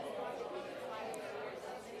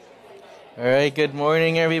All right, good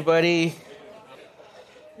morning, everybody.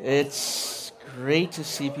 It's great to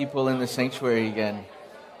see people in the sanctuary again.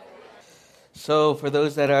 So, for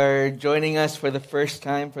those that are joining us for the first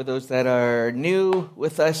time, for those that are new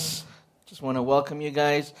with us, just want to welcome you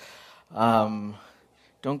guys.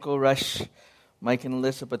 Don't go rush Mike and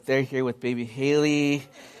Alyssa, but they're here with baby Haley.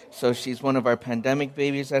 So, she's one of our pandemic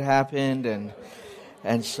babies that happened,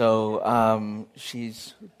 and so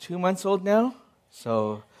she's 2 months old now.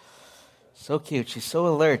 So cute. She's so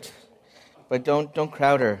alert. But don't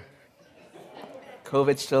crowd her.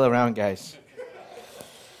 COVID's still around, guys.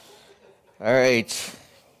 All right.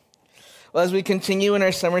 Well, as we continue in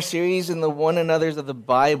our summer series in the one another's of the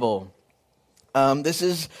Bible, this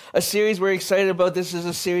is a series we're excited about. This is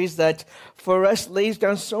a series that, for us, lays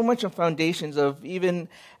down so much of foundations of even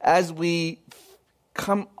as we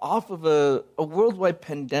come off of a worldwide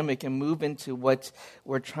pandemic and move into what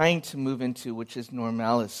we're trying to move into, which is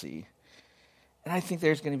normalcy. And I think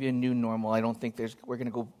there's going to be a new normal. I don't think we're going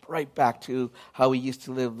to go right back to how we used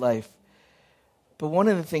to live life. But one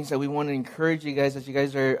of the things that we want to encourage you guys as you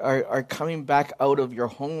guys are coming back out of your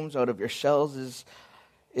homes, out of your shells,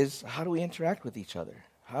 is how do we interact with each other?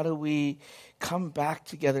 How do we come back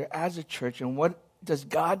together as a church? And what does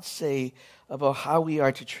God say about how we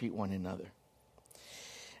are to treat one another?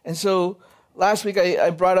 And so last week I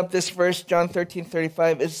brought up this verse, John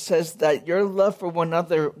 13:35. It says that your love for one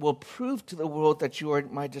another will prove to the world that you are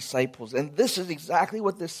my disciples. And this is exactly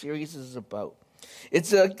what this series is about.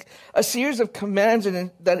 It's a series of commands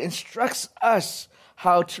that instructs us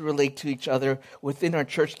how to relate to each other within our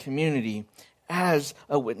church community as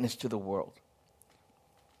a witness to the world.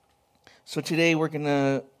 So today we're going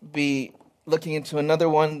to be looking into another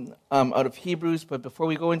one out of Hebrews. But before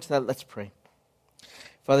we go into that, let's pray.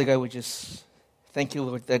 Father God, we just thank you,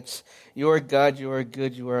 Lord, that you are God, you are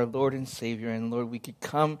good, you are our Lord and Savior. And Lord, we could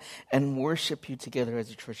come and worship you together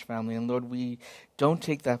as a church family. And Lord, we don't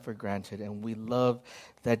take that for granted. And we love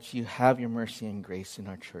that you have your mercy and grace in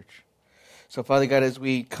our church. So Father God, as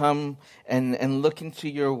we come and look into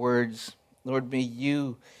your words, Lord, may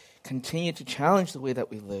you continue to challenge the way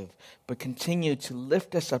that we live, but continue to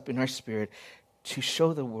lift us up in our spirit to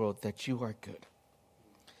show the world that you are good.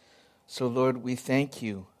 So, Lord, we thank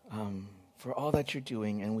you for all that you're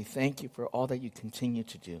doing, and we thank you for all that you continue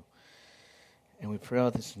to do. And we pray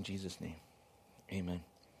all this in Jesus' name. Amen.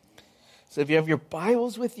 So if you have your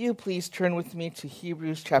Bibles with you, please turn with me to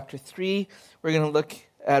Hebrews chapter 3. We're going to look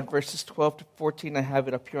at verses 12 to 14. I have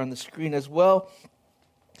it up here on the screen as well.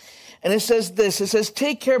 And it says this. It says,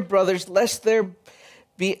 "Take care, brothers, lest there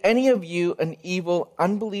be any of you an evil,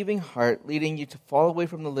 unbelieving heart leading you to fall away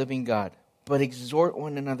from the living God. But exhort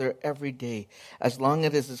one another every day, as long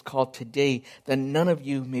as it is called today, that none of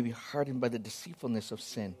you may be hardened by the deceitfulness of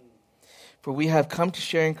sin. For we have come to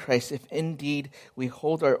share in Christ if indeed we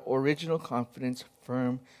hold our original confidence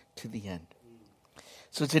firm to the end."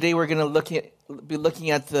 So today we're going to be looking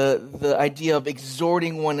at the idea of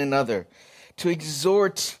exhorting one another. To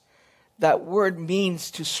exhort, that word means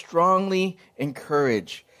to strongly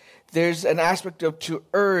encourage. There's an aspect of to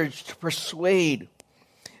urge, to persuade.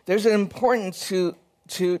 There's an importance to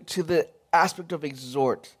the aspect of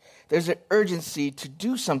exhort. There's an urgency to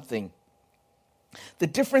do something. The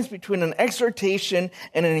difference between an exhortation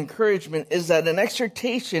and an encouragement is that an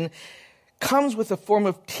exhortation comes with a form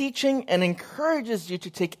of teaching and encourages you to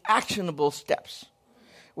take actionable steps.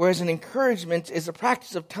 Whereas an encouragement is a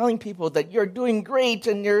practice of telling people that you're doing great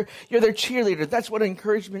and you're their cheerleader. That's what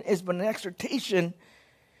encouragement is. But an exhortation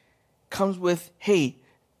comes with, hey,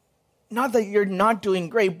 not that you're not doing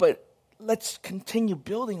great, but let's continue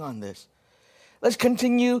building on this. Let's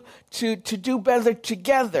continue to do better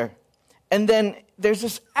together. And then there's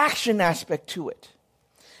this action aspect to it.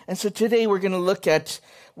 And so today we're going to look at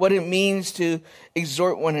what it means to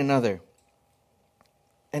exhort one another.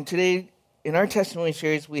 And today, in our testimony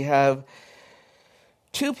series, we have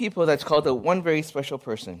two people that's called a one very special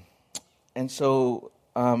person. And so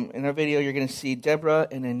in our video, you're going to see Deborah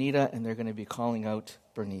and Anita, and they're going to be calling out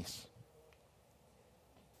Bernice.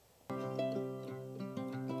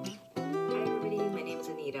 Hi everybody, my name is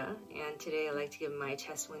Anita, and today I'd like to give my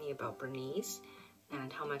testimony about Bernice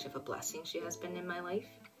and how much of a blessing she has been in my life.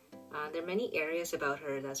 There are many areas about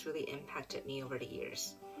her that's really impacted me over the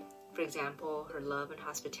years. For example, her love and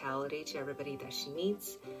hospitality to everybody that she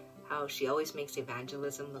meets, how she always makes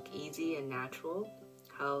evangelism look easy and natural,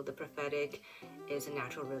 how the prophetic is a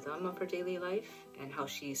natural rhythm of her daily life, and how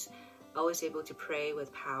she's always able to pray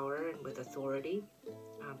with power and with authority.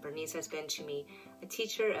 Bernice has been to me a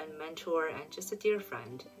teacher and mentor and just a dear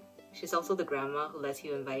friend. She's also the grandma who lets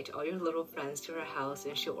you invite all your little friends to her house,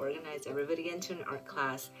 and she'll organize everybody into an art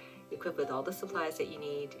class, equipped with all the supplies that you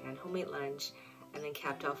need and homemade lunch, and then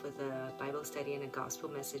capped off with a Bible study and a gospel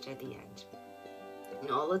message at the end. And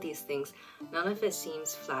all of these things, none of it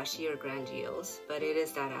seems flashy or grandiose, but it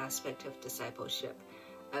is that aspect of discipleship,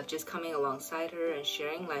 of just coming alongside her and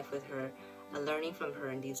sharing life with her and learning from her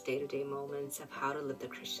in these day-to-day moments of how to live the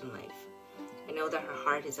Christian life. I know that her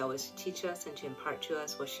heart is always to teach us and to impart to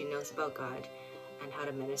us what she knows about God and how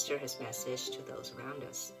to minister his message to those around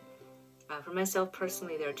us. For myself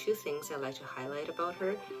personally, there are two things I'd like to highlight about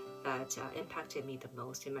her that impacted me the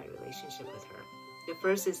most in my relationship with her. The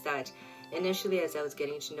first is that initially, as I was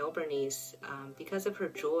getting to know Bernice, because of her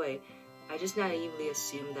joy, I just naively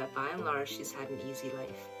assumed that by and large she's had an easy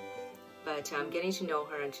life. But getting to know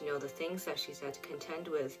her and to know the things that she's had to contend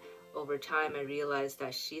with over time, I realized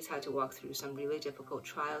that she's had to walk through some really difficult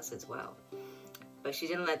trials as well. But she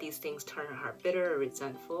didn't let these things turn her heart bitter or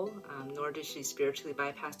resentful, nor did she spiritually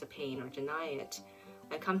bypass the pain or deny it.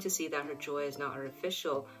 I come to see that her joy is not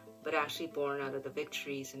artificial, but actually born out of the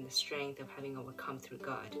victories and the strength of having overcome through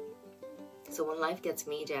God. So when life gets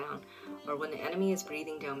me down, or when the enemy is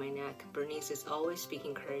breathing down my neck, Bernice is always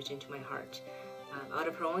speaking courage into my heart. Out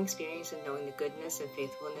of her own experience and knowing the goodness and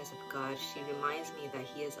faithfulness of God, she reminds me that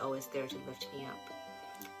he is always there to lift me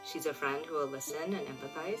up. She's a friend who will listen and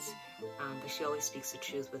empathize, but she always speaks the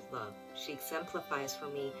truth with love. She exemplifies for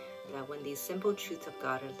me that when these simple truths of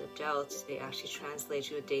God are lived out, they actually translate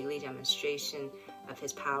to a daily demonstration of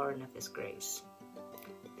his power and of his grace.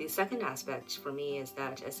 The second aspect for me is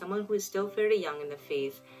that as someone who is still fairly young in the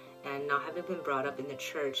faith and not having been brought up in the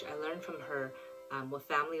church, I learned from her what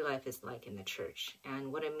family life is like in the church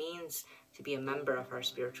and what it means to be a member of our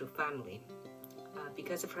spiritual family.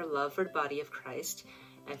 Because of her love for the body of Christ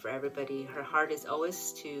and for everybody, her heart is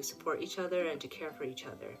always to support each other and to care for each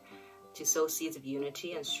other, to sow seeds of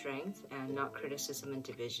unity and strength and not criticism and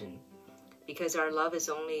division. Because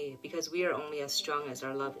we are only as strong as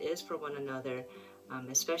our love is for one another,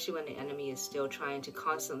 especially when the enemy is still trying to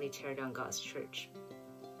constantly tear down God's church.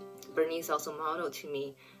 Bernice also modeled to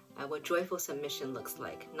me what joyful submission looks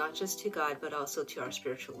like, not just to God, but also to our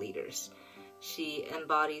spiritual leaders. She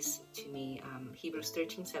embodies to me Hebrews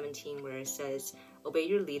 13:17, where it says, "Obey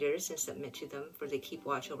your leaders and submit to them, for they keep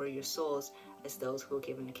watch over your souls as those who will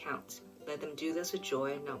give an account. Let them do this with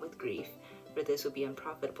joy and not with grief, for this will be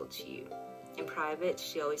unprofitable to you." In private,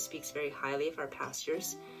 she always speaks very highly of our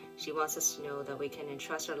pastors. She wants us to know that we can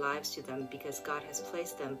entrust our lives to them because God has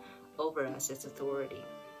placed them over us as authority.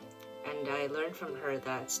 And I learned from her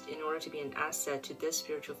that in order to be an asset to this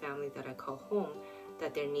spiritual family that I call home,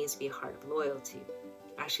 that there needs to be a heart of loyalty.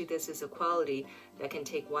 Actually, this is a quality that can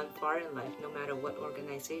take one far in life, no matter what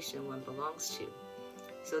organization one belongs to.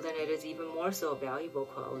 So then it is even more so a valuable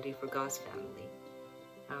quality for God's family.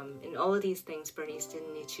 In all of these things, Bernice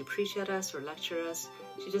didn't need to preach at us or lecture us.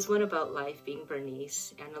 She just went about life being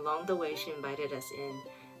Bernice, and along the way she invited us in.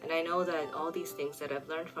 And I know that all these things that I've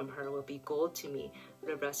learned from her will be gold to me for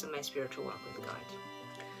the rest of my spiritual walk with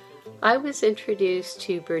God. I was introduced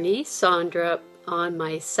to Bernice Sondrup on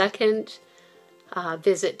my second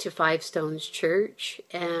visit to Five Stones Church,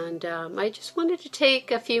 and I just wanted to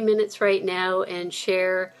take a few minutes right now and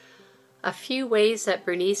share a few ways that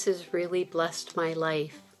Bernice has really blessed my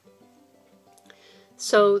life.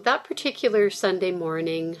 So that particular Sunday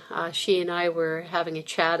morning, she and I were having a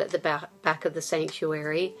chat at the back of the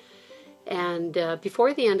sanctuary, and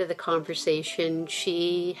before the end of the conversation,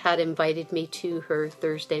 she had invited me to her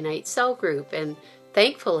Thursday night cell group, and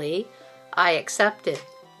thankfully, I accepted.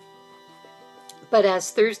 But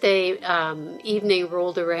as Thursday evening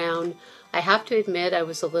rolled around, I have to admit I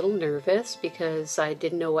was a little nervous because I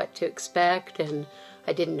didn't know what to expect and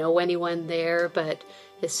I didn't know anyone there. But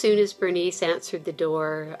as soon as Bernice answered the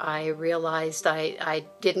door, I realized I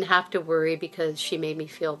didn't have to worry because she made me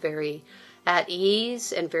feel very at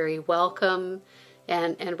ease and very welcome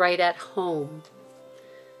and right at home.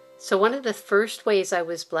 So one of the first ways I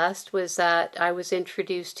was blessed was that I was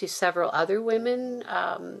introduced to several other women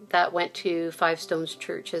that went to Five Stones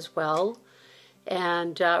Church as well.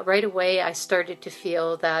 And right away I started to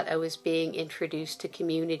feel that I was being introduced to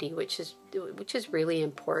community, which is really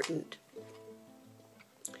important.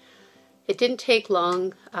 It didn't take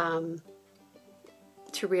long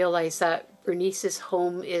to realize that Bernice's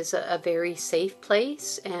home is a very safe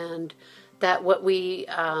place, and that what we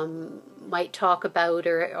might talk about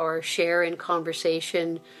or share in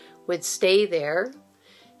conversation would stay there.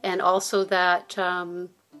 And also that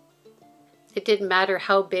it didn't matter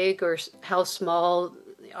how big or how small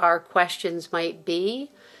our questions might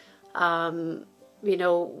be.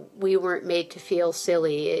 we weren't made to feel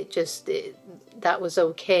silly. That was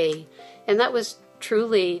okay. And that was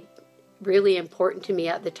truly really important to me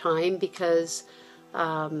at the time, because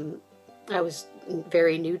I was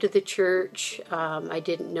very new to the church. I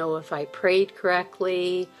didn't know if I prayed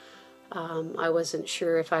correctly. I wasn't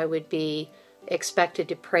sure if I would be expected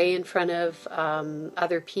to pray in front of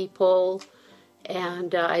other people.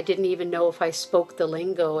 And I didn't even know if I spoke the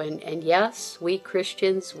lingo. And yes, we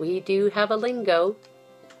Christians, we do have a lingo.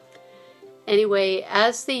 Anyway,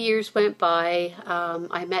 as the years went by,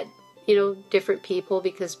 I met, different people,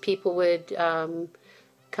 because people would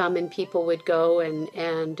come and people would go,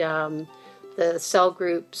 and the cell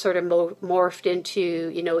group sort of morphed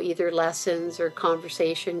into, either lessons or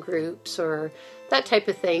conversation groups or that type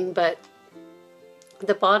of thing. But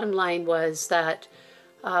the bottom line was that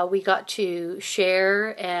we got to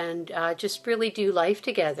share and just really do life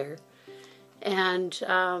together. And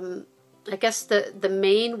I guess the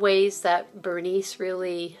main ways that Bernice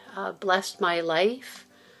really blessed my life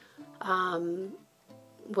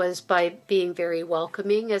was by being very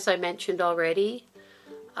welcoming, as I mentioned already.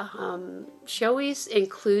 She always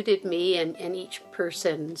included me in each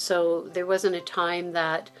person, so there wasn't a time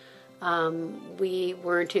that we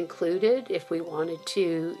weren't included if we wanted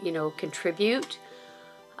to, contribute.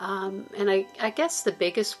 And I guess the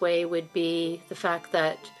biggest way would be the fact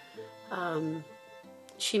that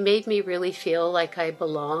she made me really feel like I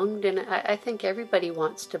belonged, and I think everybody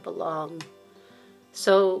wants to belong.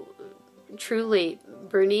 So truly,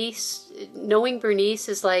 knowing Bernice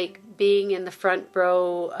is like being in the front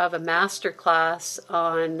row of a master class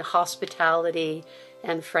on hospitality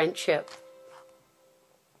and friendship.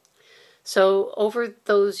 So over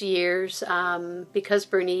those years, because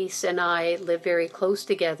Bernice and I live very close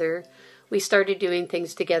together, we started doing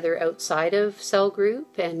things together outside of cell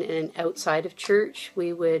group and outside of church.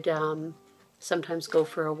 We would sometimes go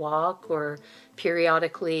for a walk, or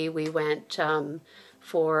periodically we went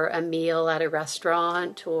for a meal at a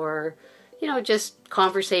restaurant, or just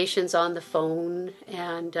conversations on the phone.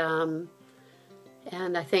 And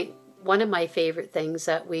I think one of my favorite things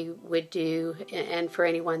that we would do, and for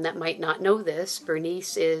anyone that might not know this,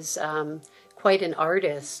 Bernice is quite an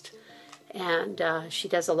artist, and she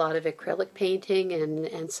does a lot of acrylic painting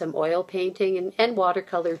and some oil painting and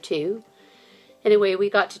watercolor too. Anyway, we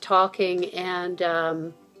got to talking,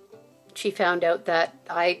 and she found out that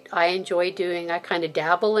I enjoy I kind of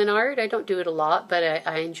dabble in art. I don't do it a lot, but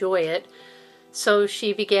I enjoy it. So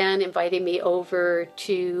she began inviting me over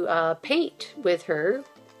to paint with her.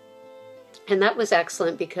 And that was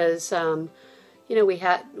excellent, because, we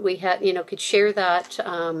had, could share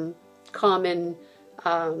that common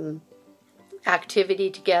activity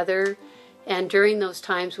together. And during those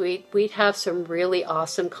times, we'd have some really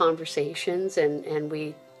awesome conversations, and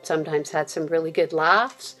we sometimes had some really good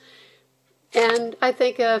laughs. And I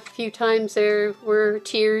think a few times there were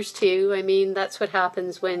tears too. I mean, that's what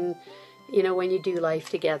happens when you do life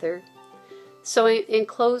together. So in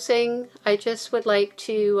closing, I just would like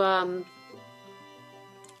to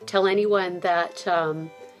tell anyone that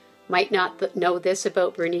might not know this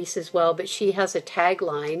about Bernice as well, but she has a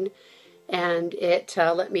tagline, and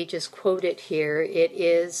let me just quote it here. It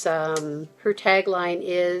is, her tagline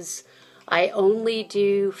is, "I only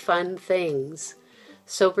do fun things."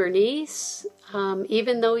 So Bernice,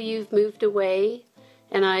 even though you've moved away,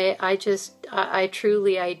 and I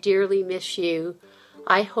dearly miss you,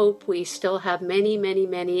 I hope we still have many, many,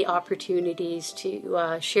 many opportunities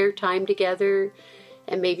to share time together,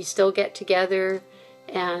 and maybe still get together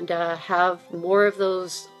and have more of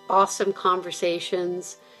those awesome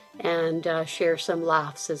conversations, and share some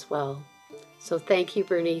laughs as well. So thank you,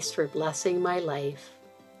 Bernice, for blessing my life.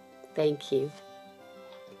 Thank you.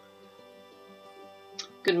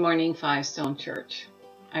 Good morning, Five Stone Church.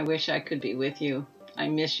 I wish I could be with you. I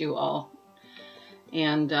miss you all.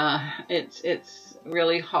 And it's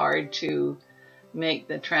really hard to make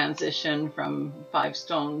the transition from Five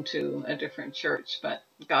Stone to a different church, but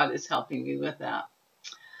God is helping me with that.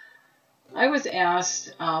 I was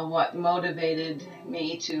asked what motivated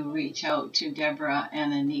me to reach out to Deborah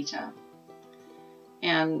and Anita.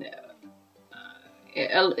 And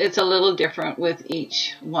it's a little different with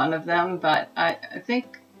each one of them, but I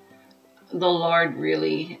think the Lord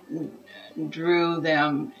really drew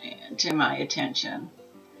them to my attention.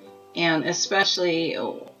 And especially,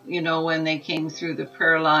 when they came through the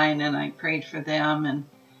prayer line and I prayed for them,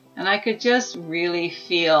 and I could just really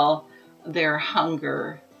feel their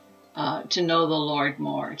hunger to know the Lord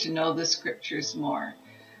more, to know the scriptures more,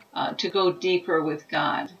 to go deeper with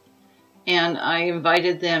God. And I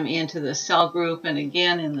invited them into the cell group, and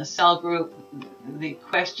again in the cell group, the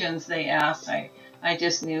questions they asked, I I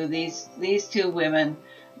just knew these two women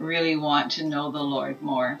really want to know the Lord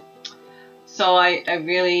more. So I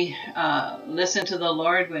really listened to the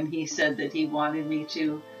Lord when He said that He wanted me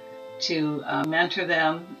to mentor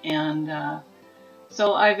them, and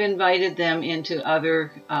so I've invited them into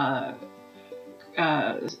other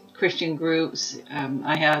Christian groups.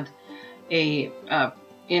 I had a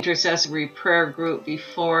intercessory prayer group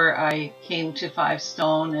before I came to Five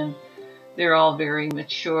Stone, and they're all very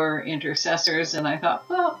mature intercessors, and I thought,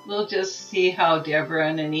 well, we'll just see how Deborah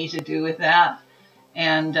and Anita do with that.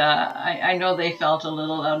 And I know they felt a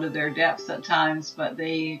little out of their depths at times, but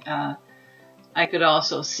I could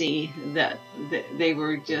also see that they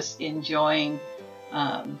were just enjoying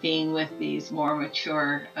being with these more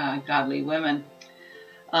mature, godly women.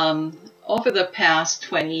 Over the past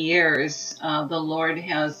 20 years, the Lord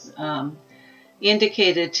has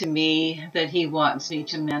indicated to me that He wants me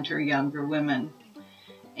to mentor younger women.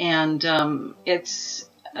 And it's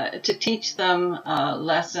to teach them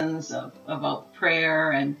lessons about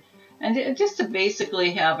prayer and just to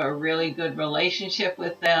basically have a really good relationship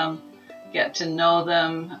with them, get to know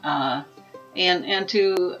them, and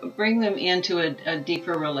to bring them into a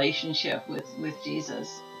deeper relationship with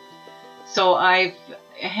Jesus. So I've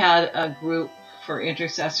had a group for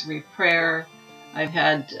intercessory prayer. I've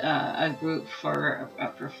had a group for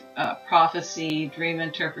prophecy, dream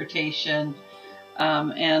interpretation,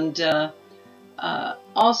 and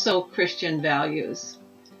also Christian values.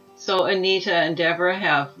 So Anita and Deborah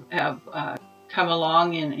have come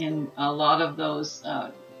along in a lot of those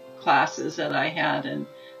classes that I had, and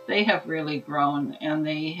they have really grown, and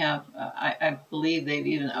they have, I believe they've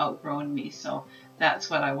even outgrown me. So that's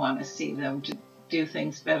what I want to see them to do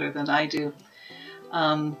things better than I do.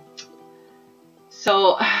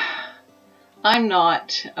 So I'm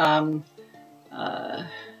not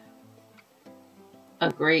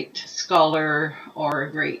a great scholar or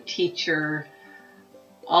a great teacher.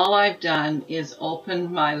 All I've done is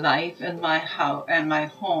open my life and my house and my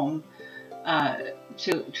home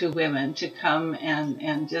to women to come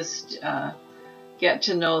and just get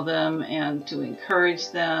to know them and to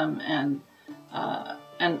encourage them and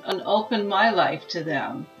open my life to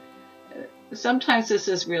them. Sometimes this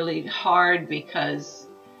is really hard because,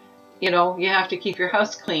 you have to keep your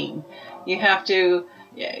house clean. You have to,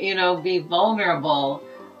 be vulnerable.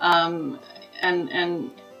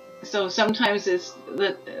 And so sometimes it's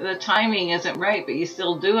the timing isn't right, but you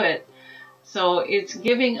still do it. So it's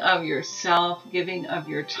giving of yourself, giving of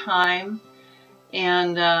your time.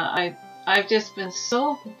 And I've just been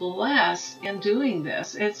so blessed in doing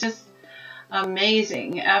this. It's just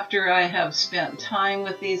amazing after I have spent time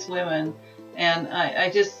with these women, and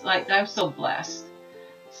I'm so blessed.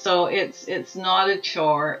 So it's not a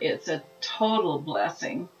chore, it's a total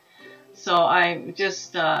blessing. So I'm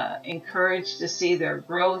just encouraged to see their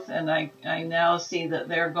growth, and I now see that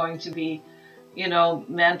they're going to be,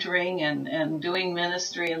 mentoring and doing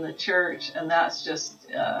ministry in the church, and that's just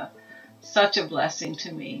such a blessing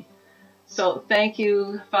to me. So thank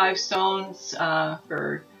you, Five Stones,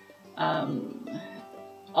 for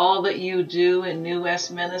all that you do in New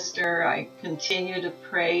Westminster. I continue to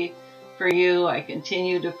pray for you. I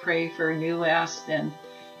continue to pray for New West, and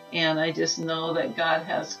I just know that God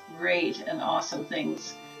has great and awesome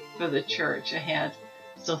things for the church ahead.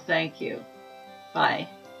 So thank you. Bye.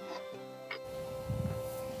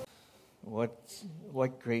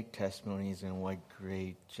 What great testimonies and what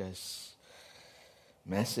great just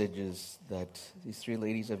messages that these three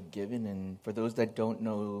ladies have given. And for those that don't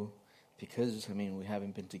know, because, we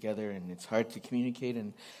haven't been together and it's hard to communicate.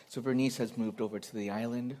 And so Bernice has moved over to the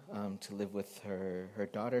island to live with her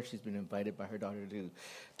daughter. She's been invited by her daughter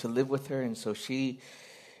to live with her. And so she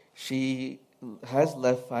has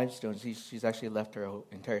left Five Stones. She's actually left her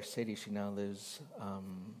entire city. She now lives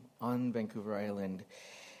on Vancouver Island.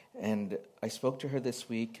 And I spoke to her this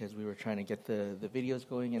week as we were trying to get the videos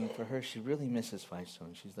going. And for her, she really misses Five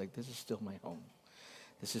Stones. She's like, this is still my home.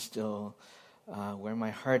 This is still where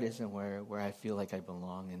my heart is and where I feel like I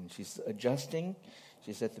belong. And she's adjusting.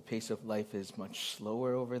 She said the pace of life is much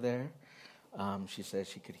slower over there. She said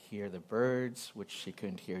she could hear the birds, which she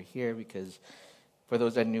couldn't hear here because for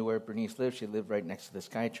those that knew where Bernice lived, she lived right next to the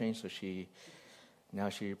SkyTrain. So she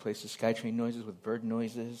replaces SkyTrain noises with bird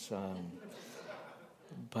noises.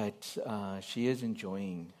 But she is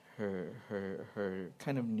enjoying her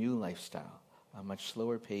kind of new lifestyle, a much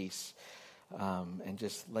slower pace, and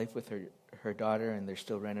just life with her daughter, and they're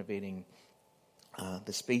still renovating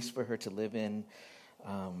the space for her to live in,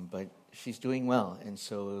 but she's doing well. And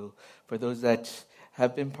so for those that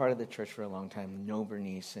have been part of the church for a long time, know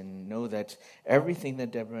Bernice and know that everything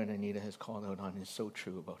that Deborah and Anita has called out on is so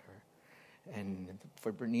true about her. And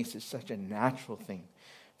for Bernice, it's such a natural thing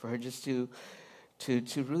for her just to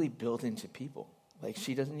really build into people. Like,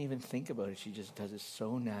 she doesn't even think about it. She just does it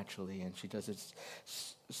so naturally, and she does it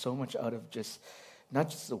so much out of just, not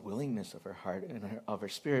just the willingness of her heart and of her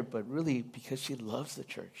spirit, but really because she loves the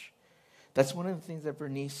church. That's one of the things that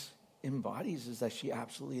Bernice embodies, is that she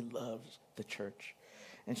absolutely loves the church.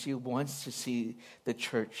 And she wants to see the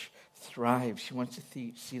church thrive. She wants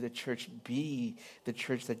to see the church be the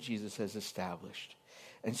church that Jesus has established.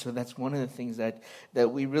 And so that's one of the things that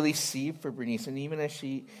we really see for Bernice. And even as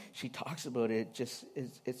she talks about it, just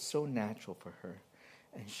it's so natural for her.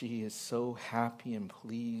 And she is so happy and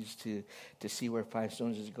pleased to see where Five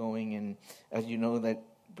Stones is going. And as you know, that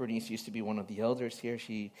Bernice used to be one of the elders here.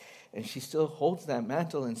 She still holds that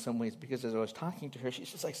mantle in some ways, because as I was talking to her,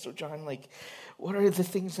 she's just like, so John, like, what are the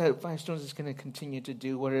things that Five Stones is going to continue to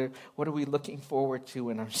do? What are we looking forward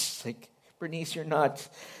to? And I'm just like, Bernice, you're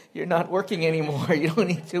not working anymore. You don't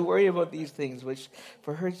need to worry about these things, which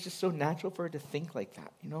for her, it's just so natural for her to think like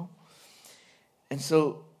that, you know? And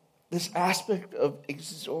so this aspect of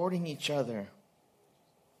exhorting each other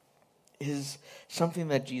is something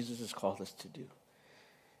that Jesus has called us to do.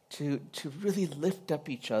 To really lift up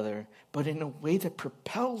each other, but in a way that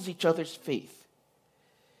propels each other's faith,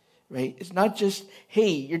 right? It's not just, hey,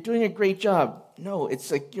 you're doing a great job. No,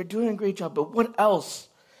 it's like, you're doing a great job, but what else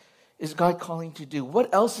is God calling to do?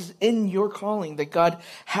 What else is in your calling that God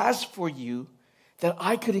has for you that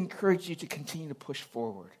I could encourage you to continue to push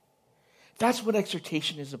forward? That's what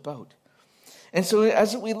exhortation is about. And so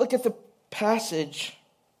as we look at the passage,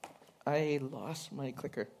 I lost my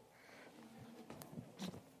clicker.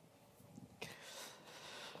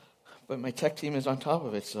 But my tech team is on top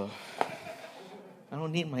of it, so I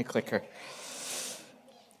don't need my clicker.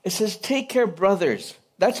 It says, take care, brothers.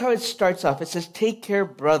 That's how it starts off. It says, take care,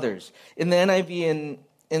 brothers. In the NIV,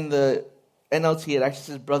 in the NLT, it actually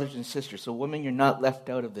says brothers and sisters. So women, you're not left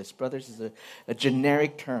out of this. Brothers is a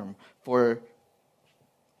generic term for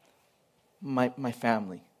my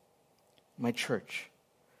family, my church.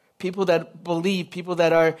 People that believe, people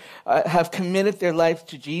that are have committed their lives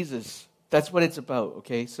to Jesus. That's what it's about,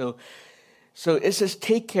 okay? So it says,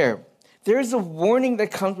 take care. There is a warning that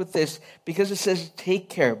comes with this, because it says, take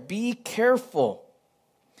care. Be careful.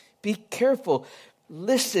 Be careful.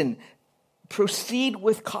 Listen. Proceed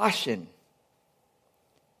with caution.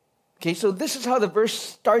 Okay, so this is how the verse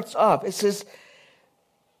starts off. It says,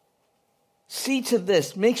 see to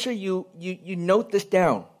this. Make sure you note this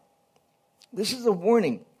down. This is a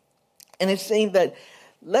warning. And it's saying that,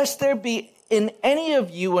 lest there be in any of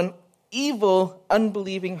you an evil,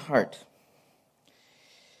 unbelieving heart.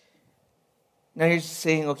 Now you're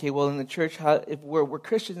saying, okay, well, in the church, if we're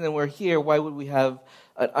Christians and we're here, why would we have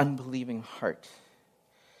an unbelieving heart?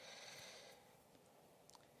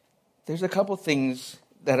 There's a couple things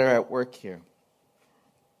that are at work here.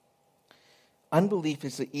 Unbelief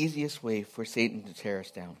is the easiest way for Satan to tear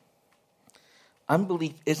us down.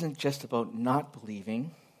 Unbelief isn't just about not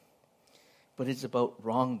believing, but it's about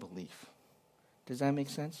wrong belief. Does that make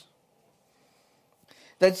sense?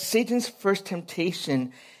 That Satan's first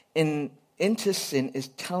temptation into sin is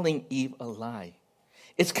telling Eve a lie.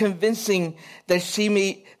 It's convincing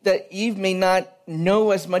that Eve may not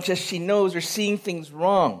know as much as she knows, or seeing things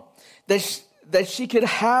wrong. That she could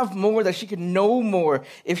have more, that she could know more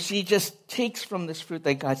if she just takes from this fruit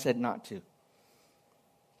that God said not to.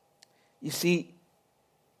 You see,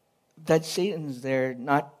 that Satan's there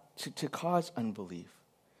not to cause unbelief.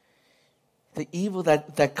 The evil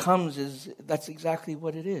that comes that's exactly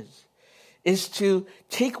what it is to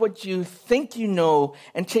take what you think you know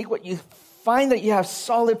and take what you find that you have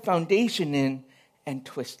solid foundation in and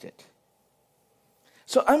twist it.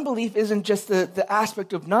 So unbelief isn't just the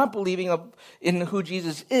aspect of not believing in who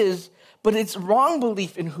Jesus is, but it's wrong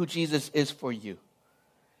belief in who Jesus is for you.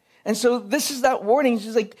 And so this is that warning. It's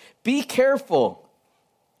just like, be careful.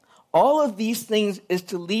 All of these things is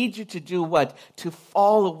to lead you to do what? To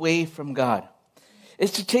fall away from God.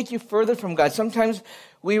 It's to take you further from God. Sometimes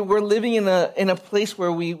we're living in a place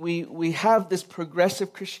where we have this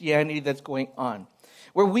progressive Christianity that's going on,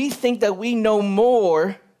 where we think that we know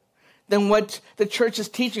more than what the church is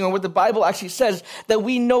teaching, or what the Bible actually says, that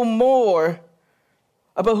we know more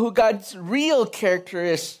about who God's real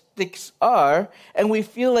characteristics are, and we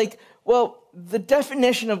feel like, well, the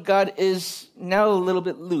definition of God is now a little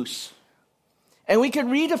bit loose. And we could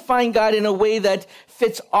redefine God in a way that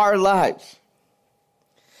fits our lives.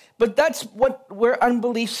 But that's where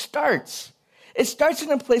unbelief starts. It starts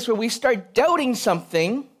in a place where we start doubting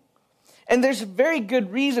something, and there's a very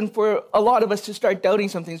good reason for a lot of us to start doubting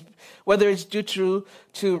something, whether it's due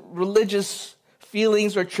to religious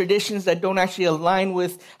feelings or traditions that don't actually align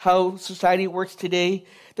with how society works today.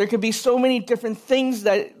 There could be so many different things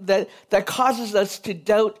that causes us to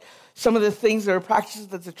doubt some of the things that are practices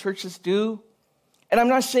that the churches do. And I'm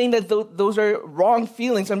not saying that those are wrong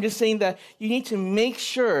feelings. I'm just saying that you need to make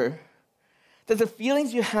sure that the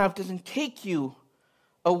feelings you have doesn't take you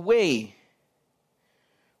away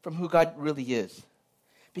from who God really is.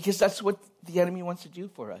 Because that's what the enemy wants to do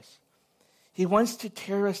for us. He wants to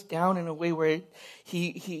tear us down in a way where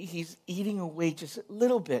he's eating away just a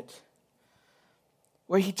little bit.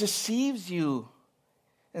 Where he deceives you.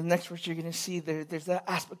 And the next verse you're going to see there's that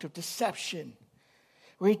aspect of deception.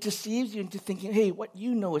 Where he deceives you into thinking, hey, what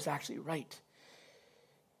you know is actually right.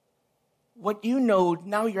 What you know,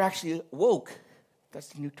 now you're actually woke. That's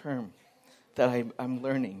the new term that I'm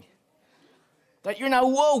learning. That you're now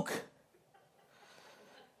woke.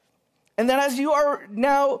 And that as you are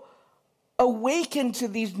now awakened to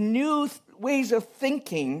these new ways of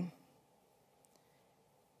thinking,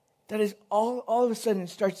 that is all of a sudden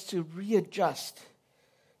starts to readjust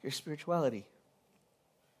your spirituality.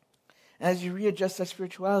 And as you readjust that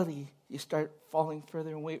spirituality, you start falling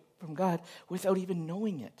further away from God without even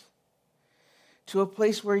knowing it. To a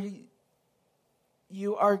place where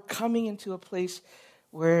you are coming into a place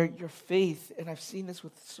where your faith, and I've seen this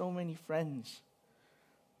with so many friends,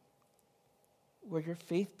 where your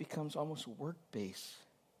faith becomes almost work-based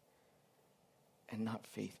and not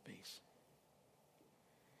faith-based.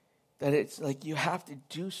 That it's like you have to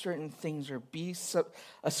do certain things or be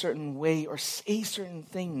a certain way or say certain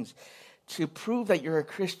things to prove that you're a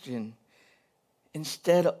Christian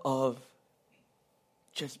instead of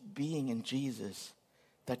just being in Jesus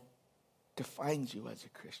that defines you as a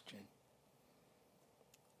Christian.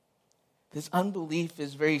 This unbelief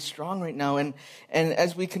is very strong right now, and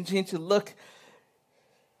as we continue to look,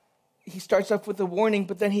 he starts off with a warning,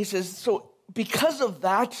 but then he says, so because of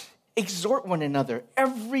that, exhort one another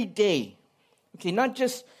every day. Okay, not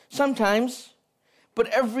just sometimes, but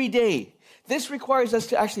every day. This requires us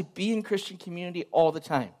to actually be in Christian community all the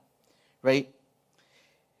time, right?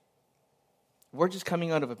 We're just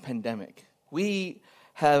coming out of a pandemic.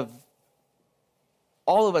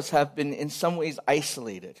 All of us have been in some ways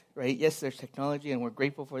isolated, right? Yes, there's technology, and we're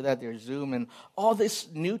grateful for that. There's Zoom and all this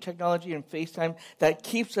new technology and FaceTime that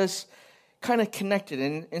keeps us kind of connected.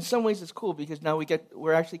 And in some ways it's cool because now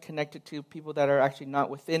we're actually connected to people that are actually not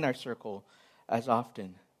within our circle as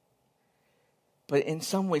often. But in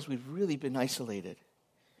some ways we've really been isolated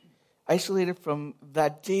from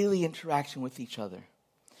that daily interaction with each other.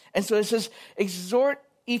 And so it says, exhort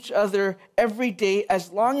each other every day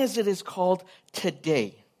as long as it is called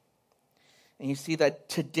today. And you see that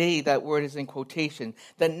today, that word is in quotation,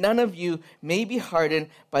 that none of you may be hardened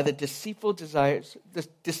by the deceitful desires, the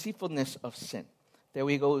deceitfulness of sin. There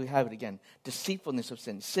we go, we have it again. Deceitfulness of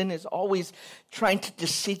sin. Sin is always trying to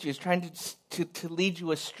deceive you, it's trying to lead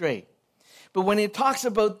you astray. But when it talks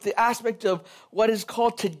about the aspect of what is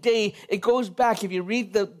called today, it goes back. If you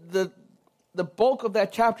read the bulk of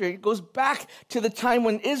that chapter, it goes back to the time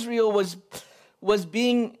when Israel was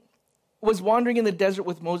wandering in the desert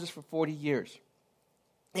with Moses for 40 years.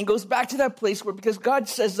 And it goes back to that place where, because God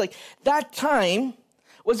says, like, that time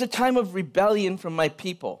was a time of rebellion from my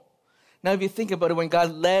people. Now, if you think about it, when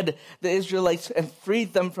God led the Israelites and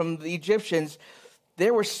freed them from the Egyptians,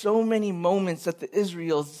 there were so many moments that the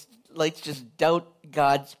Israelites just doubt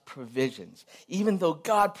God's provisions, even though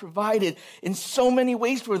God provided in so many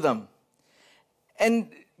ways for them. And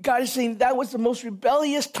God is saying that was the most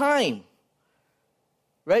rebellious time,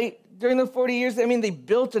 right? During the 40 years, they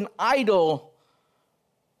built an idol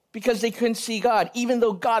because they couldn't see God, even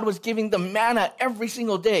though God was giving them manna every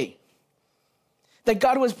single day. That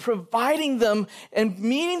God was providing them and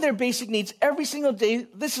meeting their basic needs every single day.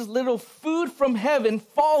 This is little food from heaven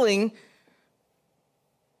falling.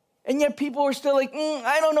 And yet people are still like,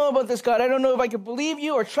 I don't know about this God. I don't know if I can believe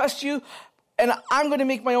you or trust you. And I'm going to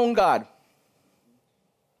make my own God.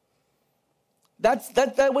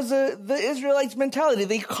 That was the Israelites' mentality.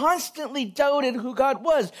 They constantly doubted who God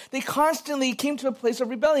was. They constantly came to a place of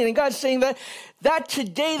rebellion. And God's saying that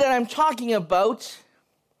today that I'm talking about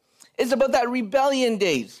is about that rebellion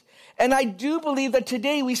days. And I do believe that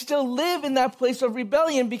today we still live in that place of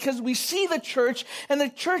rebellion because we see the church, and the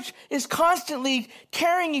church is constantly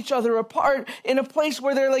tearing each other apart in a place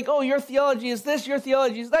where they're like, oh, your theology is this, your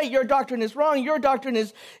theology is that, your doctrine is wrong, your doctrine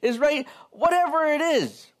is right, whatever it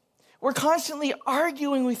is. We're constantly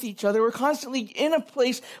arguing with each other. We're constantly in a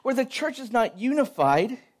place where the church is not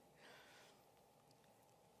unified.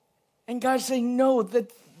 And God's saying, no,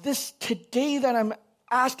 that this today that I'm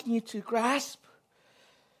asking you to grasp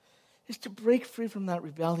is to break free from that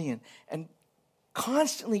rebellion and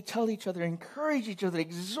constantly tell each other, encourage each other,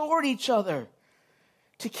 exhort each other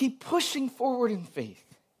to keep pushing forward in faith,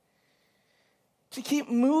 to keep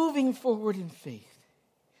moving forward in faith.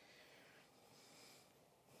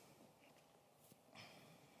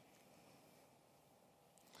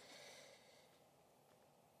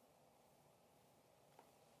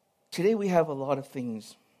 Today we have a lot of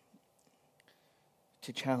things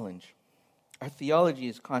to challenge. Our theology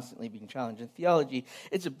is constantly being challenged. And theology,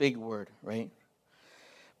 it's a big word, right?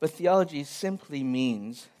 But theology simply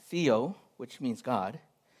means theo, which means God.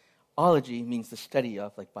 Ology means the study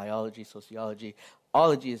of, like biology, sociology.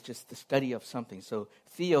 Ology is just the study of something. So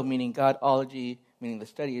theo meaning God, ology meaning the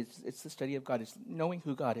study. It's the study of God. It's knowing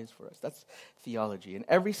who God is for us. That's theology. And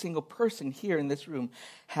every single person here in this room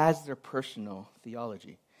has their personal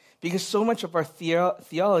theology. Because so much of our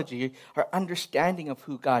theology, our understanding of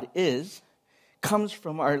who God is, comes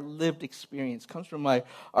from our lived experience, comes from our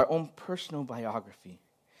own personal biography.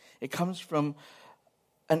 It comes from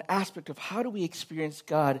an aspect of how do we experience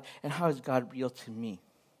God and how is God real to me.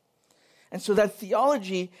 And so that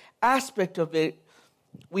theology aspect of it,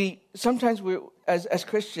 sometimes as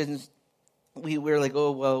Christians, we're like,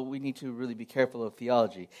 oh, well, we need to really be careful of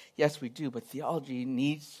theology. Yes, we do, but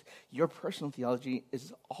your personal theology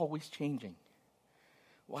is always changing.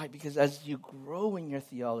 Why? Because as you grow in your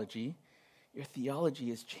theology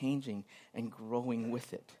is changing and growing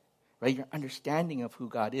with it, right? Your understanding of who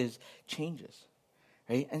God is changes,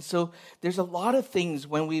 right? And so there's a lot of things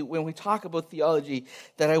when we talk about theology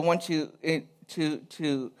that I want to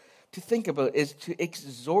think about is to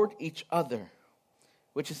exhort each other,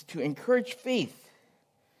 which is to encourage faith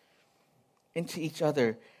into each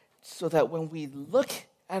other so that when we look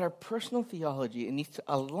at our personal theology, it needs to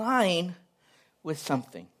align with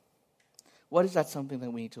something. What is that something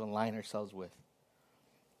that we need to align ourselves with?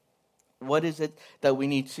 What is it that we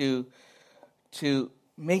need to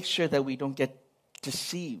make sure that we don't get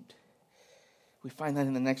deceived? We find that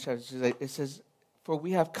in the next chapter. It says, for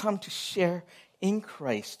we have come to share in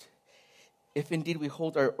Christ, if indeed we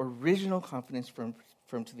hold our original confidence firm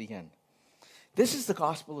to the end. This is the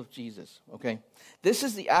gospel of Jesus, okay? This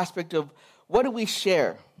is the aspect of what do we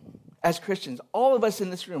share as Christians? All of us in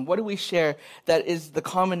this room, what do we share that is the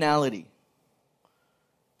commonality?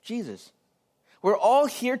 Jesus. We're all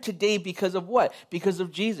here today because of what? Because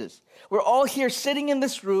of Jesus. We're all here sitting in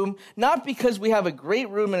this room, not because we have a great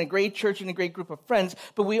room and a great church and a great group of friends,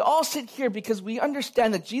 but we all sit here because we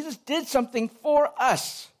understand that Jesus did something for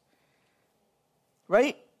us.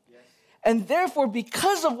 Right? Yes. And therefore,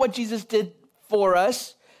 because of what Jesus did for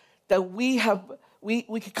us, that we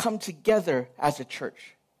could come together as a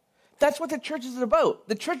church. That's what the church is about.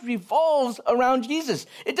 The church revolves around Jesus.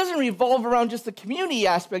 It doesn't revolve around just the community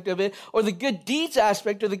aspect of it, or the good deeds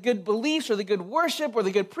aspect, or the good beliefs, or the good worship, or the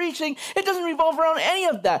good preaching. It doesn't revolve around any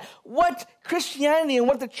of that. What Christianity and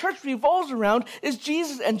what the church revolves around is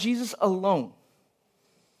Jesus and Jesus alone.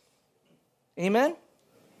 Amen?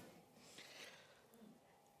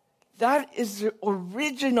 That is the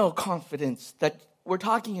original confidence that we're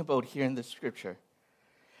talking about here in this scripture.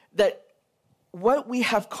 That what we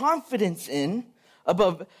have confidence in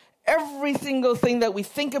above every single thing that we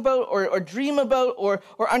think about or dream about or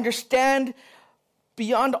understand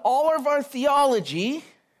beyond all of our theology,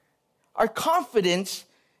 our confidence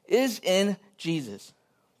is in Jesus.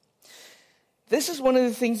 This is one of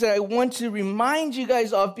the things that I want to remind you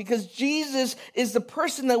guys of because Jesus is the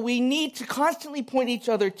person that we need to constantly point each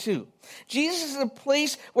other to. Jesus is a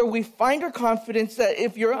place where we find our confidence that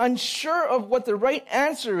if you're unsure of what the right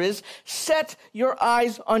answer is, set your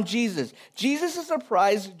eyes on Jesus. Jesus is the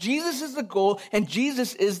prize, Jesus is the goal, and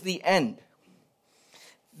Jesus is the end.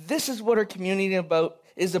 This is what our community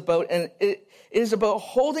is about, and it is about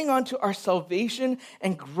holding on to our salvation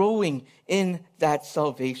and growing in that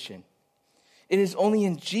salvation. It is only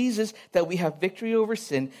in Jesus that we have victory over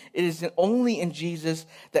sin. It is only in Jesus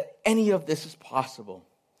that any of this is possible.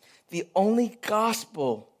 The only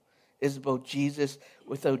gospel is about Jesus.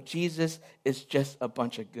 Without Jesus, it's just a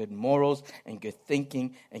bunch of good morals and good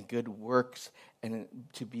thinking and good works and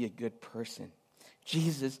to be a good person.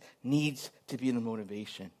 Jesus needs to be the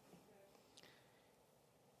motivation.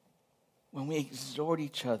 When we exhort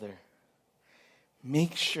each other,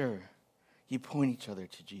 make sure you point each other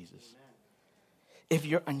to Jesus. If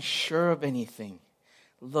you're unsure of anything,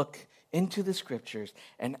 look into the scriptures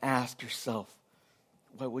and ask yourself,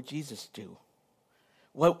 what would Jesus do?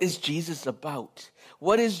 What is Jesus about?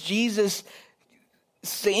 What is Jesus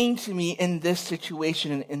saying to me in this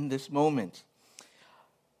situation and in this moment?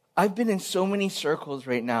 I've been in so many circles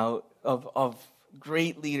right now of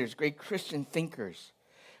great leaders, great Christian thinkers,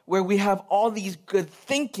 where we have all these good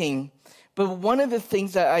thinking, But one of the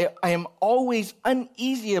things that I am always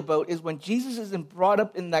uneasy about is when Jesus isn't brought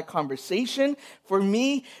up in that conversation. For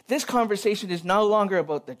me, this conversation is no longer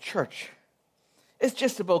about the church. It's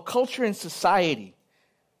just about culture and society.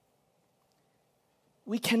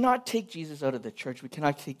 We cannot take Jesus out of the church. We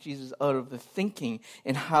cannot take Jesus out of the thinking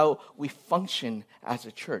and how we function as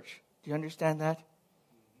a church. Do you understand that?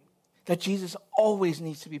 That Jesus always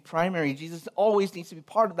needs to be primary. Jesus always needs to be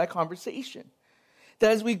part of that conversation. That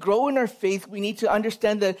as we grow in our faith, we need to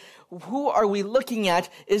understand that who are we looking at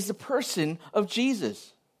is the person of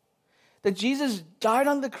Jesus. That Jesus died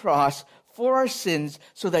on the cross for our sins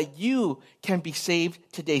so that you can be saved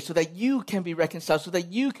today, so that you can be reconciled, so that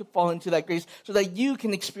you can fall into that grace, so that you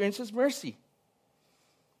can experience His mercy.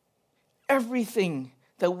 Everything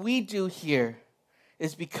that we do here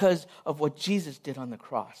is because of what Jesus did on the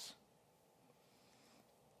cross.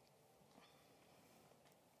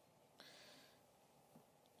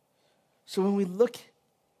 So when we look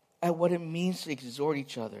at what it means to exhort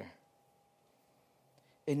each other,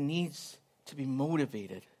 it needs to be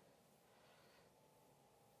motivated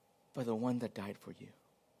by the one that died for you,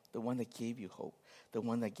 the one that gave you hope, the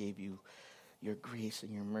one that gave you your grace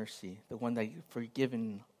and your mercy, the one that you've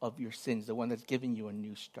forgiven of your sins, the one that's given you a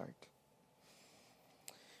new start.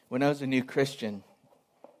 When I was a new Christian,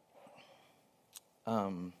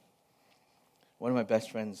 one of my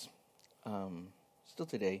best friends, still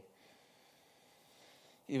today,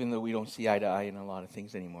 even though we don't see eye to eye in a lot of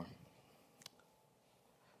things anymore,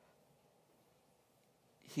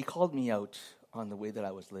 he called me out on the way that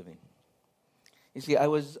I was living. You see, I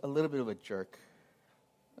was a little bit of a jerk.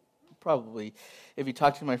 Probably, if you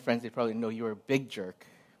talk to my friends, they probably know you were a big jerk.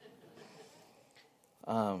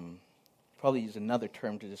 Probably use another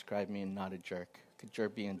term to describe me and not a jerk. Because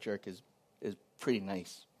being a jerk is pretty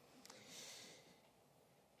nice.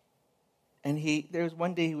 And there was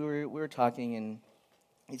one day we were talking, and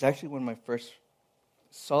he's actually one of my first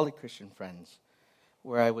solid Christian friends,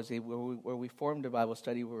 where we formed a Bible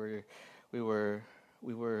study where we were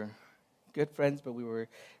good friends, but we were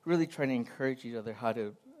really trying to encourage each other how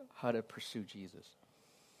to pursue Jesus.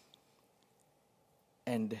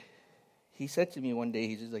 And he said to me one day,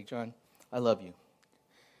 he's just like, John, I love you.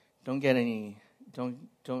 Don't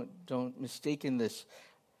mistaken this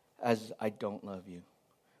as I don't love you.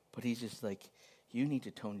 But he's just like, you need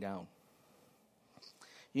to tone down.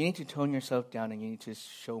 You need to tone yourself down, and you need to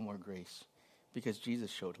show more grace, because Jesus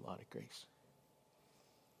showed a lot of grace.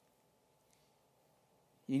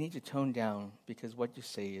 You need to tone down because what you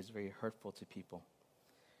say is very hurtful to people.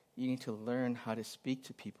 You need to learn how to speak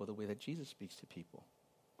to people the way that Jesus speaks to people.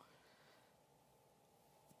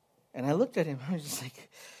 And I looked at him, I was just like,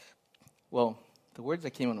 well, the words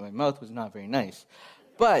that came out of my mouth was not very nice.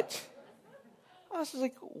 But I was just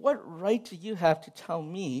like, what right do you have to tell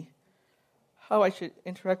me how I should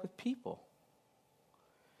interact with people?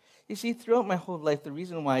 You see, throughout my whole life, the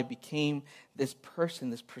reason why I became this person,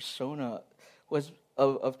 this persona, was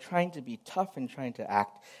of trying to be tough and trying to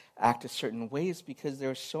act a certain ways, because there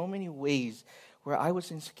were so many ways where I was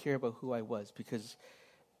insecure about who I was, because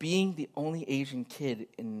being the only Asian kid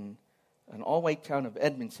in an all-white town of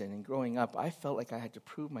Edmonton and growing up, I felt like I had to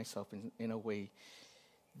prove myself in a way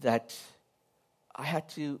that I had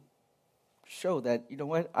to show that, you know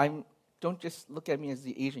what, don't just look at me as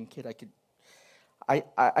the Asian kid.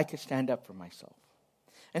 I could stand up for myself.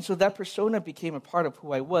 And so that persona became a part of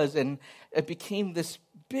who I was, and it became this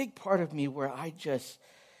big part of me where I just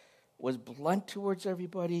was blunt towards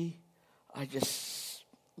everybody. I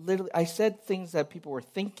said things that people were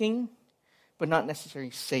thinking, but not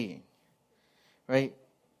necessarily saying, right?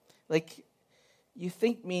 Like, you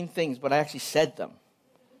think mean things, but I actually said them.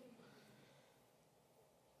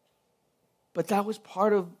 But that was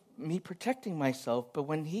part of me protecting myself. But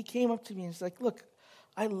when he came up to me and was like, look,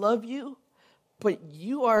 I love you, but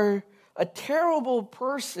you are a terrible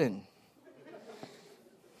person.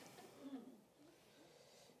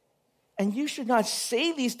 And you should not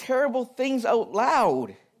say these terrible things out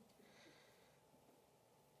loud.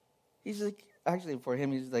 He's like, actually, for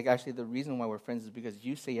him, he's like, actually, the reason why we're friends is because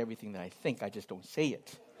you say everything that I think, I just don't say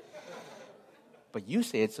it. But you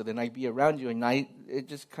say it, so then I be around you, and it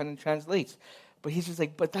just kind of translates. But he's just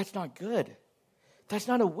like, but that's not good. That's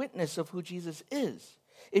not a witness of who Jesus is.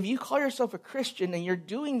 If you call yourself a Christian and you're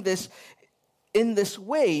doing this in this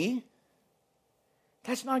way,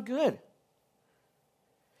 that's not good.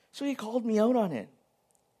 So he called me out on it.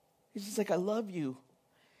 He's just like, I love you.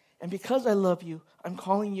 And because I love you, I'm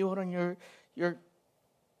calling you out on your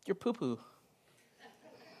poo-poo.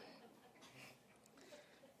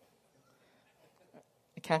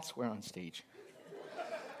 I can't swear on stage.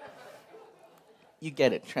 You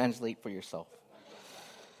get it. Translate for yourself.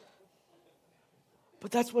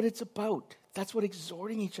 But that's what it's about. That's what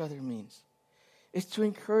exhorting each other means. It's to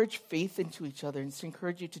encourage faith into each other. And it's to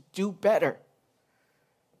encourage you to do better.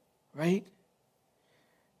 Right?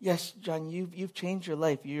 Yes, John, you've changed your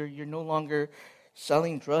life. You're no longer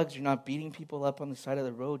selling drugs. You're not beating people up on the side of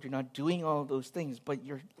the road. You're not doing all of those things. But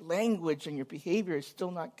your language and your behavior is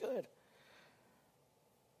still not good.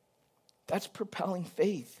 That's propelling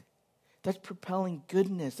faith. That's propelling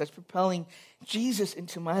goodness. That's propelling Jesus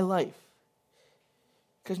into my life.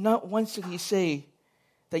 Because not once did he say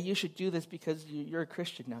that you should do this because you're a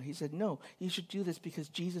Christian now. He said, no, you should do this because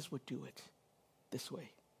Jesus would do it this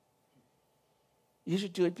way. You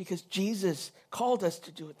should do it because Jesus called us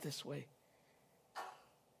to do it this way.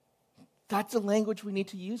 That's the language we need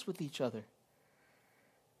to use with each other.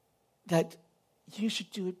 That you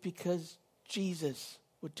should do it because Jesus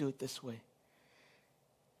would do it this way.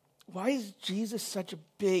 Why is Jesus such a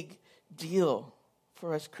big deal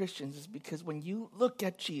for us Christians? Is because when you look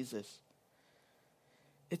at Jesus,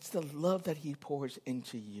 it's the love that he pours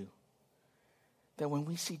into you. That when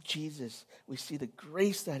we see Jesus, we see the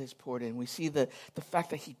grace that is poured in. We see the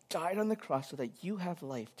fact that he died on the cross so that you have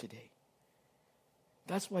life today.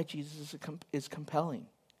 That's why Jesus is compelling.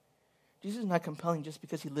 Jesus is not compelling just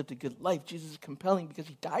because he lived a good life. Jesus is compelling because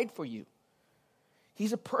he died for you.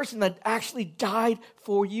 He's a person that actually died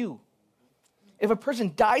for you. If a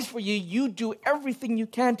person dies for you, you do everything you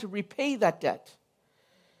can to repay that debt.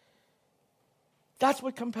 That's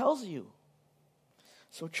what compels you.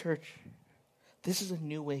 So, church, this is a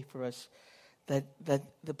new way for us that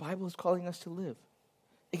the Bible is calling us to live.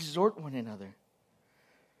 Exhort one another.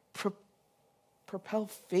 Propel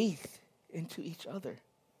faith into each other.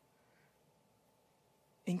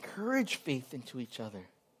 Encourage faith into each other.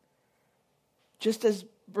 Just as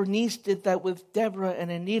Bernice did that with Deborah and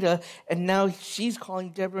Anita, and now she's calling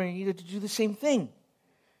Deborah and Anita to do the same thing.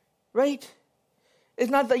 Right? It's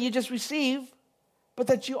not that you just receive, but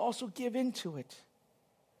that you also give into it.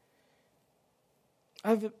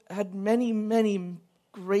 I've had many, many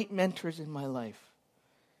great mentors in my life.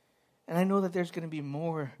 And I know that there's going to be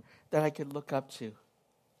more that I could look up to.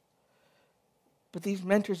 But these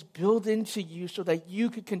mentors build into you so that you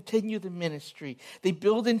could continue the ministry. They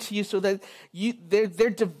build into you so that they're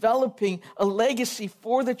developing a legacy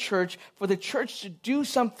for the church to do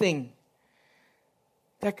something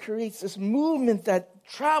that creates this movement that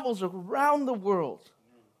travels around the world.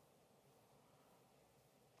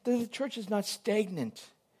 The church is not stagnant.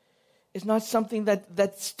 It's not something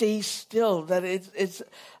that stays still, that it's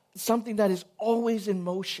something that is always in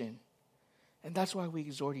motion. And that's why we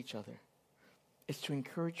exhort each other. It's to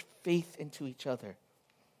encourage faith into each other.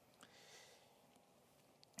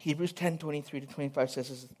 Hebrews 10:23-25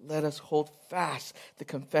 says, let us hold fast the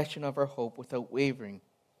confession of our hope without wavering.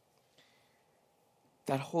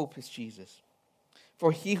 That hope is Jesus.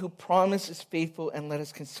 For he who promised is faithful, and let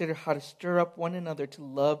us consider how to stir up one another to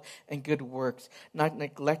love and good works, not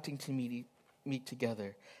neglecting to meet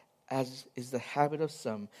together, as is the habit of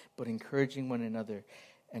some, but encouraging one another,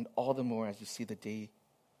 and all the more as you see the day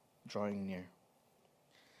drawing near.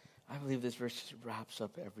 I believe this verse just wraps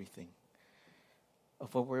up everything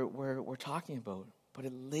of what we're talking about. But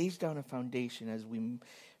it lays down a foundation as we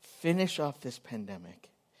finish off this pandemic.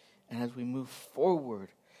 And as we move forward,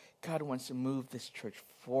 God wants to move this church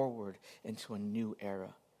forward into a new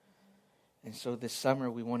era. And so this summer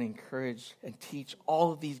we want to encourage and teach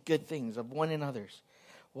all of these good things of one another's.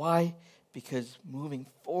 Why? Because moving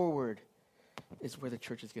forward is where the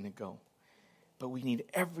church is going to go. But we need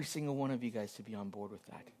every single one of you guys to be on board with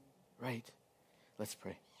that. Right? Let's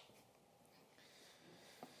pray.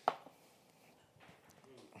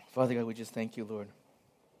 Father God, we just thank you, Lord,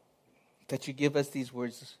 that you give us these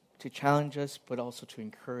words to challenge us, but also to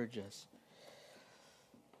encourage us.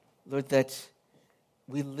 Lord, that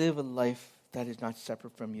we live a life that is not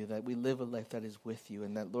separate from you, that we live a life that is with you,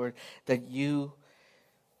 and that, Lord, that you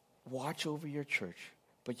watch over your church,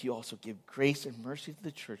 but you also give grace and mercy to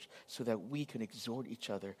the church so that we can exhort each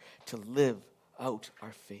other to live out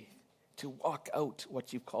our faith, to walk out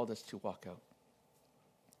what you've called us to walk out.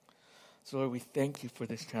 So, Lord, we thank you for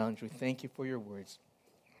this challenge. We thank you for your words.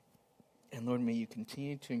 And, Lord, may you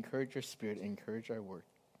continue to encourage your spirit and encourage our word.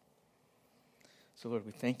 So, Lord,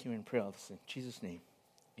 we thank you and pray all this in Jesus' name.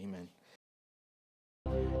 Amen.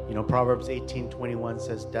 You know, Proverbs 18:21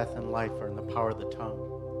 says, death and life are in the power of the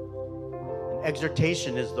tongue. And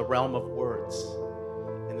exhortation is the realm of words.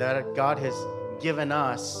 And that God has given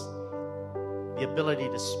us the ability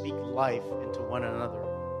to speak life into one another.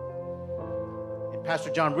 And Pastor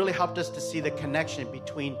John really helped us to see the connection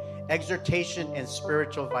between exhortation and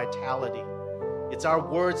spiritual vitality. It's our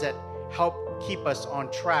words that help keep us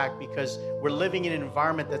on track, because we're living in an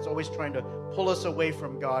environment that's always trying to pull us away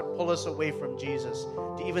from God, pull us away from Jesus,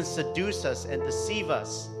 to even seduce us and deceive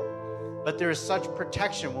us. But there is such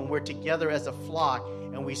protection when we're together as a flock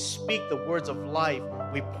and we speak the words of life.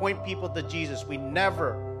 We point people to Jesus. We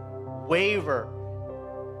never waver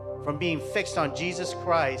from being fixed on Jesus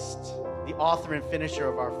Christ, the author and finisher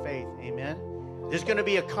of our faith. Amen. There's going to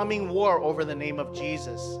be a coming war over the name of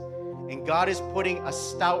Jesus. And God is putting a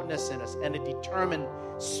stoutness in us and a determined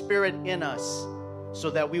spirit in us so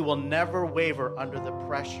that we will never waver under the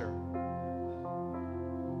pressure.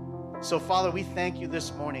 So, Father, we thank you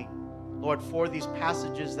this morning, Lord, for these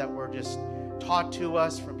passages that were just taught to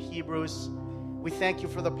us from Hebrews. We thank you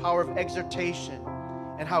for the power of exhortation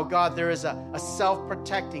and how, God, there is a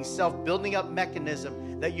self-protecting, self-building up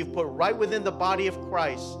mechanism that you've put right within the body of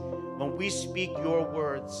Christ when we speak your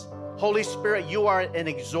words. Holy Spirit, you are an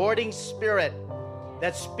exhorting spirit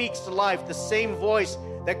that speaks life, the same voice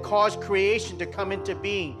that caused creation to come into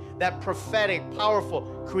being, that prophetic, powerful,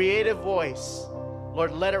 creative voice.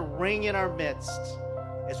 Lord, let it ring in our midst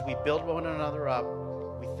as we build one another up.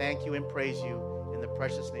 We thank you and praise you in the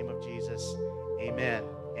precious name of Jesus. Amen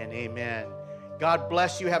and amen. God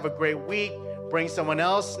bless you. Have a great week. Bring someone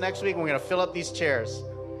else next week. We're going to fill up these chairs.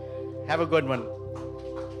 Have a good one.